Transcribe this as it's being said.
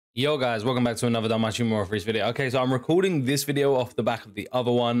Yo guys, welcome back to another Danmachi Memoria Freese video. Okay, so I'm recording this video off the back of the other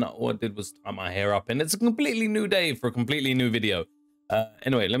one. What I did was tie my hair up, and it's a completely new day for a completely new video.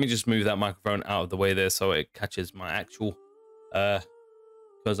 Anyway, let me just move that microphone out of the way there so it catches my actual,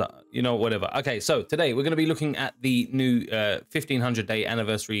 because, you know, whatever. Okay, so today we're going to be looking at the new 1500 day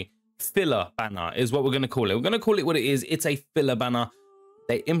anniversary filler banner is what we're going to call it. We're going to call it what it is. It's a filler banner.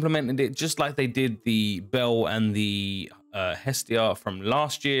 They implemented it just like they did the Bell and the Hestia from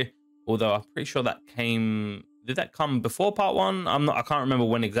last year, although I'm pretty sure that came, did that come before part one? I can't remember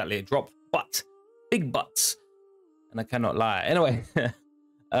when exactly it dropped, but big butts, and I cannot lie. Anyway,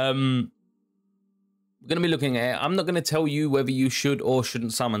 we're gonna be looking at it. I'm not gonna tell you whether you should or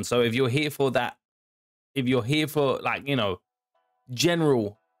shouldn't summon. So if you're here for that, if you're here for, like, you know,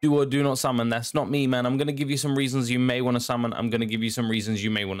 general do or do not summon, that's not me, man. I'm gonna give you some reasons you may want to summon. I'm gonna give you some reasons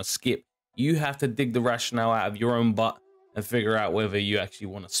you may want to skip. You have to dig the rationale out of your own butt and figure out whether you actually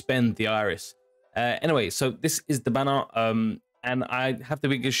want to spend the iris. Anyway, so this is the banner, and I have to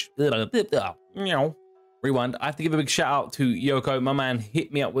rewind. I have to give a big shout out to Yoko. My man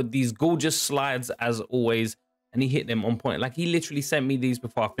hit me up with these gorgeous slides as always, and he hit them on point. Like, he literally sent me these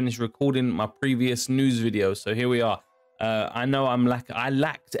before I finished recording my previous news video. So here we are. I know I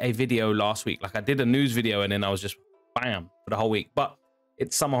lacked a video last week. Like, I did a news video and then I was just bam for the whole week. But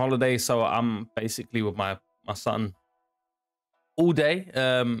it's summer holiday, so I'm basically with my son all day.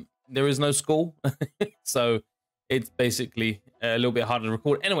 There is no school, so it's basically a little bit harder to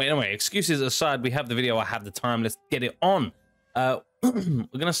record. Anyway, excuses aside, we have the video, I have the time, let's get it on. We're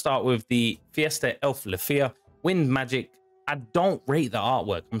gonna start with the Fiesta Elf Lafia Wind Magic. I don't rate the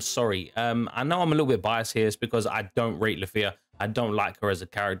artwork, I'm sorry. I know I'm a little bit biased here. It's because I don't rate Lafia. I don't like her as a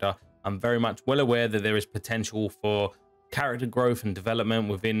character. I'm very much well aware that there is potential for character growth and development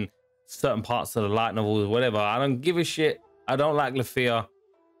within certain parts of the light novels, whatever. I don't give a shit. I don't like Lafia.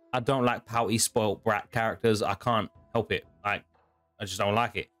 I don't like pouty, spoiled brat characters. I can't help it. Like, I just don't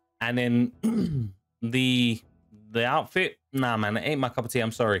like it. And then the outfit, nah, man, it ain't my cup of tea.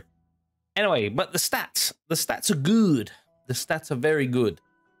 I'm sorry. Anyway, but the stats are good. The stats are very good.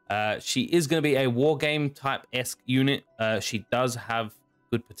 She is going to be a war game type-esque unit. She does have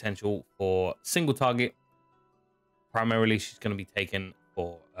good potential for single target. Primarily, she's going to be taken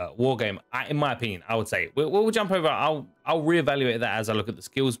for war game. In my opinion, I would say we'll jump over. I'll reevaluate that as I look at the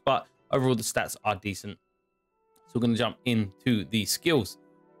skills, but overall the stats are decent. So we're going to jump into the skills.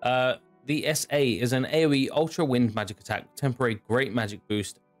 The SA is an AoE ultra wind magic attack, temporary great magic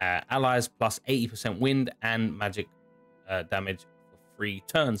boost, allies plus 80% wind and magic damage for 3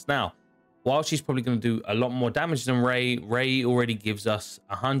 turns. Now, while she's probably going to do a lot more damage than Ray already gives us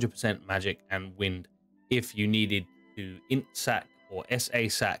 100% magic and wind if you needed to int sack or SA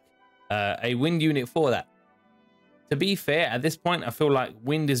sack a wind unit for that. To be fair, at this point, I feel like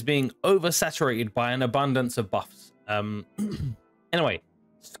wind is being oversaturated by an abundance of buffs. Anyway,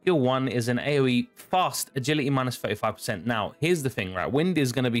 skill 1 is an AoE fast agility minus 35%. Now, here's the thing, right? Wind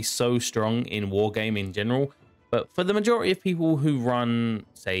is going to be so strong in wargame in general, but for the majority of people who run,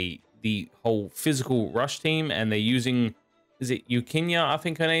 say, the whole physical rush team, and they're using, is it Yukinya, I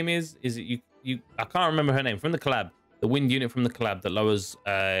think her name is? Is it I can't remember her name, from the collab. The wind unit from the collab that lowers,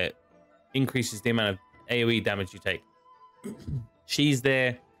 increases the amount of AoE damage you take. She's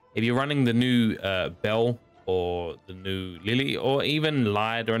there. If you're running the new Bell or the new Lily or even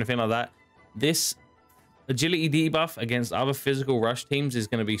Lied or anything like that, this agility debuff against other physical rush teams is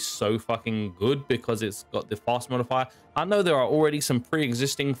going to be so fucking good because it's got the fast modifier. I know there are already some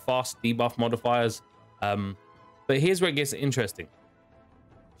pre-existing fast debuff modifiers, but here's where it gets interesting.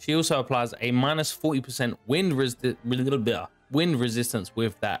 She also applies a minus 40% wind resistance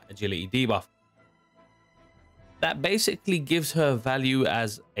with that agility debuff. That basically gives her value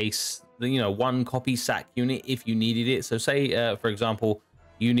as a, you know, 1 copy sack unit if you needed it. So say, for example,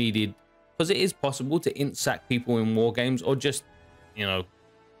 you needed, because it is possible to int sack people in war games, or just, you know,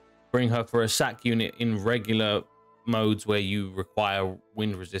 bring her for a sack unit in regular modes where you require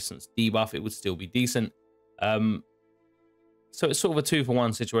wind resistance debuff, it would still be decent. So it's sort of a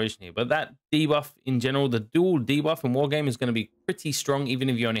 2-for-1 situation here, but that debuff in general, the dual debuff in wargame is going to be pretty strong, even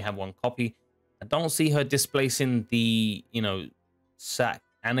if you only have 1 copy. I don't see her displacing the, you know, sack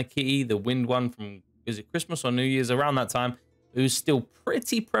Anarchy, the wind one from, is it Christmas or New Year's, around that time, who's still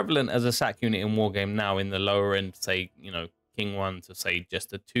pretty prevalent as a sack unit in wargame now in the lower end, say, you know, King 1 to say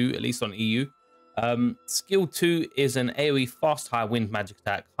just a 2, at least on EU. Skill 2 is an AoE fast high wind magic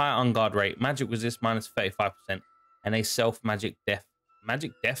attack, high on guard rate, magic resist minus 35%, and a self magic dex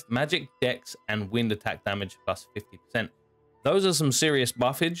and wind attack damage plus 50%. Those are some serious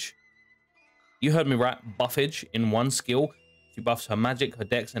buffage. You heard me right, buffage in 1 skill. She buffs her magic, her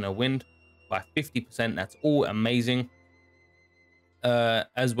dex, and her wind by 50%. That's all amazing.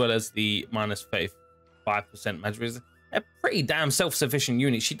 As well as the minus 35% magic resistance. A pretty damn self-sufficient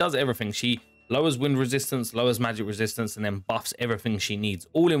unit. She does everything. She lowers wind resistance, lowers magic resistance, and then buffs everything she needs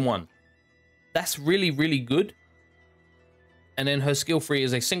all in one. That's really, really good. And then her skill 3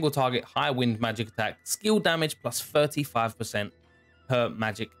 is a single target high wind magic attack, skill damage plus 35% her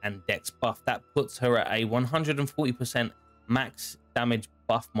magic and dex buff. That puts her at a 140% max damage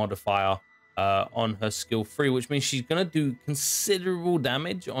buff modifier on her skill 3, which means she's going to do considerable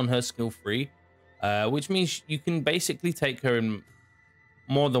damage on her skill 3, which means you can basically take her in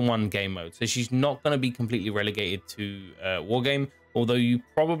more than one game mode. So she's not going to be completely relegated to Wargame, although you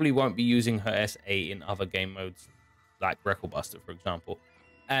probably won't be using her SA in other game modes like Record Buster, for example.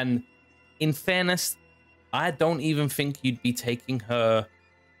 And in fairness, I don't even think you'd be taking her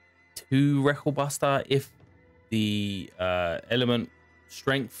to Record Buster if the element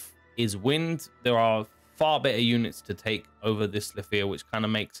strength is wind. There are far better units to take over this Lethea, which kind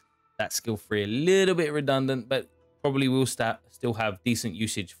of makes that skill 3 a little bit redundant, but probably will still have decent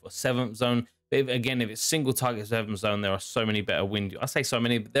usage for 7th zone. But if it's single target 7th zone, there are so many better wind. I say so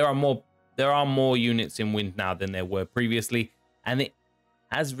many, but there are more units in wind now than there were previously, and it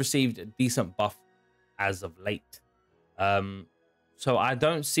has received a decent buff as of late. So I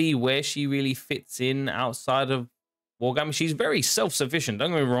don't see where she really fits in outside of Wargame. She's very self-sufficient,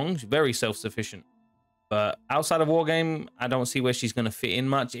 don't get me wrong, she's very self-sufficient, but outside of Wargame, I don't see where she's going to fit in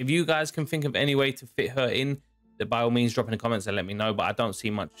much. If you guys can think of any way to fit her in, then by all means drop in the comments and let me know, but I don't see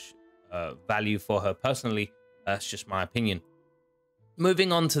much value for her personally. That's just my opinion.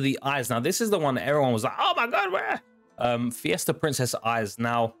 Moving on to the eyes. Now, this is the one that everyone was like, oh my god, where? Fiesta Princess eyes.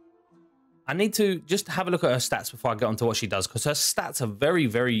 Now, I need to just have a look at her stats before I get onto what she does, because her stats are very,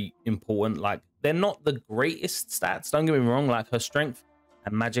 very important. Like, they're not the greatest stats, don't get me wrong. Like, her strength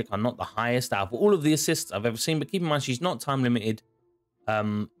and magic are not the highest out of all of the assists I've ever seen, but keep in mind, she's not time limited.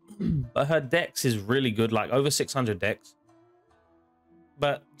 But her dex is really good, like over 600 dex.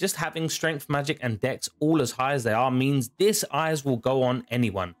 But just having strength, magic, and dex all as high as they are means this eyes will go on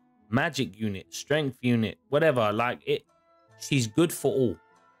anyone. Magic unit, strength unit, whatever. Like, she's good for all.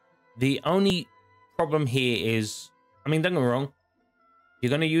 The only problem here is, I mean, don't get me wrong, you're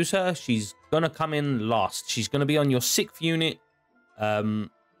going to use her, she's going to come in last. She's going to be on your 6th unit.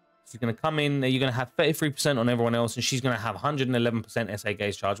 She's going to come in, you're going to have 33% on everyone else, and she's going to have 111% SA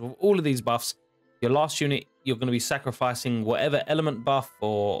gauge charge. With all of these buffs, your last unit, you're going to be sacrificing whatever element buff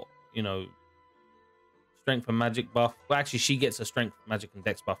or, you know, strength and magic buff. Well, actually, she gets a strength, magic, and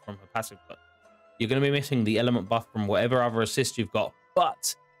dex buff from her passive, but you're going to be missing the element buff from whatever other assist you've got.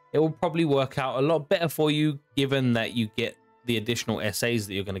 But it will probably work out a lot better for you, given that you get the additional SAs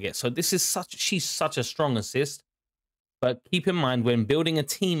that you're going to get. So this is she's such a strong assist. But keep in mind, when building a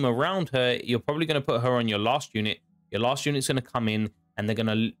team around her, you're probably going to put her on your last unit. Your last unit's going to come in, and they're going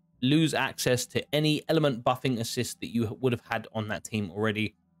to lose access to any element buffing assist that you would have had on that team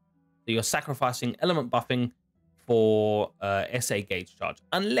already. So you're sacrificing element buffing for SA gauge charge.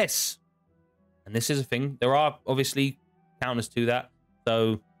 Unless, and this is a thing, there are obviously counters to that.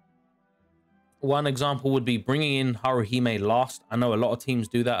 So one example would be bringing in Haruhime last. I know a lot of teams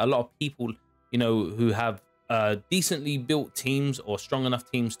do that. A lot of people, you know, who have decently built teams or strong enough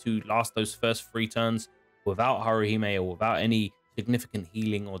teams to last those first 3 turns without Haruhime or without any significant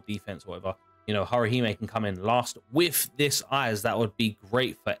healing or defense or whatever. You know, Haruhime can come in last with this eyes. That would be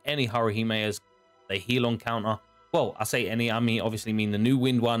great for any Haruhime as they heal on counter. Well, I say any, I mean obviously mean the new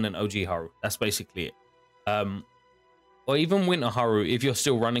Wind one and OG Haru. That's basically it. Or even Winter Haru if you're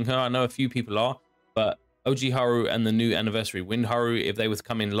still running her. I know a few people are, but OG Haru and the new anniversary Wind Haru, if they were to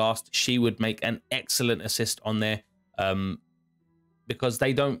come in last, she would make an excellent assist on there, because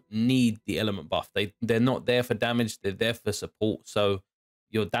they don't need the element buff. They're not there for damage, they're there for support. So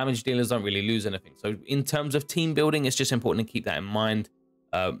your damage dealers don't really lose anything. So in terms of team building, it's just important to keep that in mind.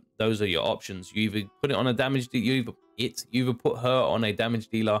 Those are your options. You either put it on a damage dealer, you either put her on a damage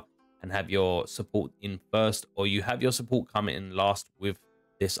dealer and have your support in first, or you have your support come in last with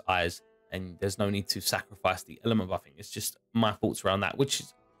this eyes, and there's no need to sacrifice the element buffing. It's just my thoughts around that, which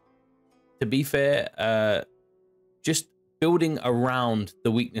is, to be fair, just building around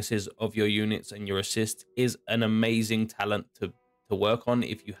the weaknesses of your units and your assist is an amazing talent to work on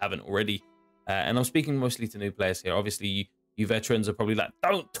if you haven't already. And I'm speaking mostly to new players here. Obviously, you veterans are probably like,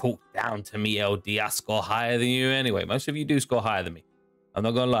 don't talk down to me, LD. I score higher than you anyway. Most of you do score higher than me. I'm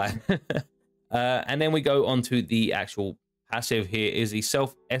not gonna lie. And then we go on to the actual passive. Here is the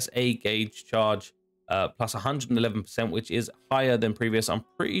self SA gauge charge plus 111%, which is higher than previous. I'm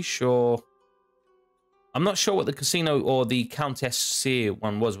pretty sure I'm not sure what the casino or the Countess Seer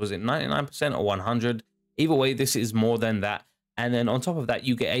one was. Was it 99% or 100? Either way, this is more than that. And then on top of that,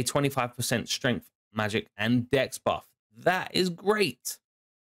 you get a 25% strength, magic, and dex buff. That is great.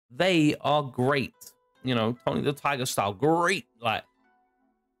 They are great. You know, Tony the Tiger style, great. Like,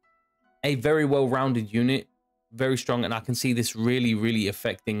 a very well-rounded unit, very strong. And I can see this really, really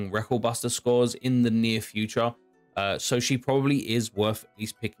affecting Record Buster scores in the near future. So she probably is worth at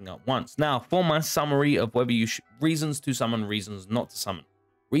least picking up once. Now, for my summary of whether you should, reasons to summon, reasons not to summon.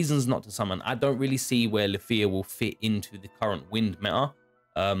 Reasons not to summon. I don't really see where Lethea will fit into the current wind meta.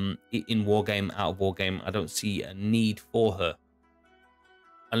 In Wargame, out of Wargame, I don't see a need for her.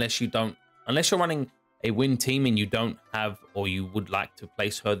 Unless you're running a wind team and you don't have, or you would like to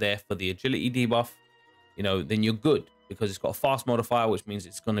place her there for the agility debuff, you know, then you're good, because it's got a fast modifier, which means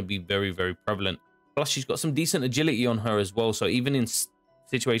it's going to be very, very prevalent. Plus, she's got some decent agility on her as well. So even in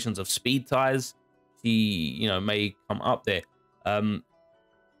situations of speed ties, she, you know, may come up there.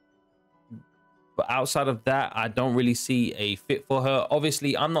 But outside of that, I don't really see a fit for her.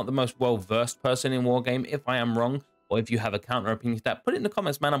 Obviously, I'm not the most well-versed person in Wargame. If I am wrong, or if you have a counter opinion to that, put it in the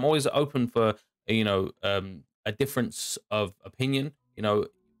comments, man. I'm always open for, you know, a difference of opinion. You know,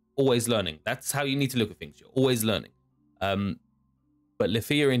 always learning. That's how you need to look at things. You're always learning. But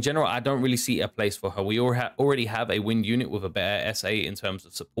Lethea in general, I don't really see a place for her. We already have a wind unit with a better SA in terms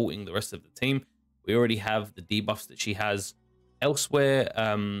of supporting the rest of the team. We already have the debuffs that she has elsewhere.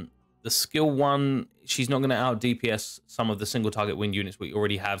 The skill one, she's not going to out DPS some of the single target wind units we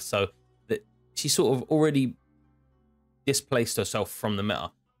already have. So that she sort of already displaced herself from the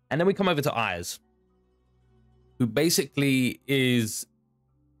meta. And then we come over to Eyes, who basically is,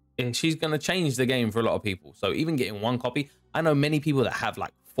 she's going to change the game for a lot of people. So even getting one copy, I know many people that have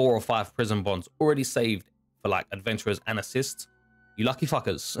like 4 or 5 prison bonds already saved for like adventurers and assists. You lucky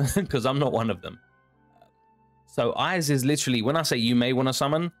fuckers, because I'm not one of them. So Eyes is literally, when I say you may want to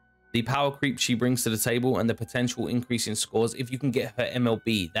summon, the power creep she brings to the table and the potential increase in scores, if you can get her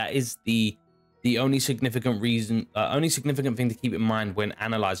MLB, that is the only significant reason, only significant thing to keep in mind when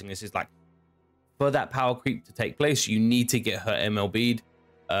analyzing this is like, for that power creep to take place, you need to get her MLB'd.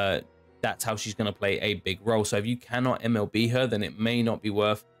 That's how she's going to play a big role. So if you cannot MLB her, then it may not be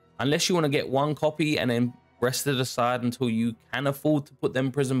worth, unless you want to get one copy and then rest it aside until you can afford to put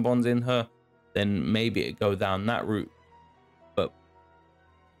them prison bonds in her, then maybe it go down that route. But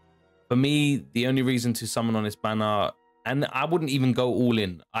for me, the only reason to summon on this banner, and I wouldn't even go all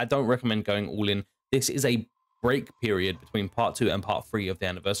in. I don't recommend going all in. This is a break period between part 2 and part 3 of the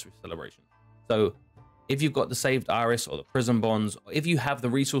anniversary celebration. So if you've got the saved Iris or the prison bonds, if you have the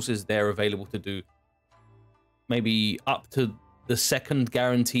resources there available to do maybe up to the 2nd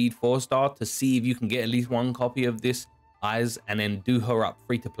guaranteed 4-star to see if you can get at least one copy of this Eyes and then do her up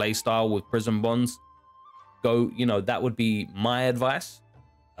free to play style with prison bonds, go, you know, that would be my advice.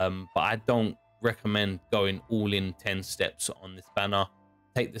 But I don't recommend going all in 10 steps on this banner.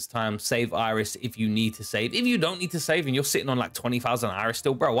 Take this time, save Iris if you need to save. If you don't need to save and you're sitting on like 20,000 Iris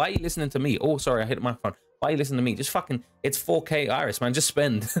still, bro, why are you listening to me? Oh, sorry, I hit the microphone. Why are you listening to me? Just fucking, it's 4K Iris, man. Just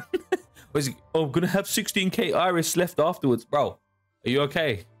spend. Oh, I'm gonna have 16K Iris left afterwards, bro. Are you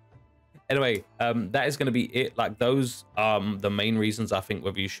okay? Anyway, that is gonna be it. Like, those are the main reasons I think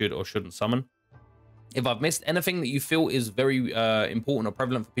whether you should or shouldn't summon. If I've missed anything that you feel is very important or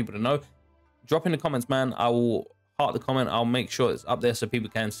prevalent for people to know, drop in the comments, man. I will heart the comment. I'll make sure it's up there so people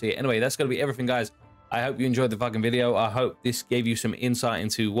can see it. Anyway, that's going to be everything, guys. I hope you enjoyed the fucking video. I hope this gave you some insight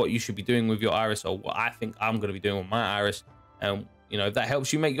into what you should be doing with your Iris, or what I think I'm going to be doing with my Iris. And, you know, if that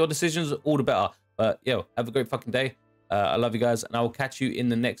helps you make your decisions, all the better. But, yo, have a great fucking day. I love you guys, and I will catch you in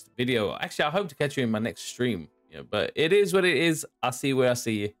the next video. Actually, I hope to catch you in my next stream. You know, but it is what it is. I'll see you where I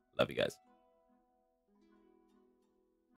see you. Love you guys.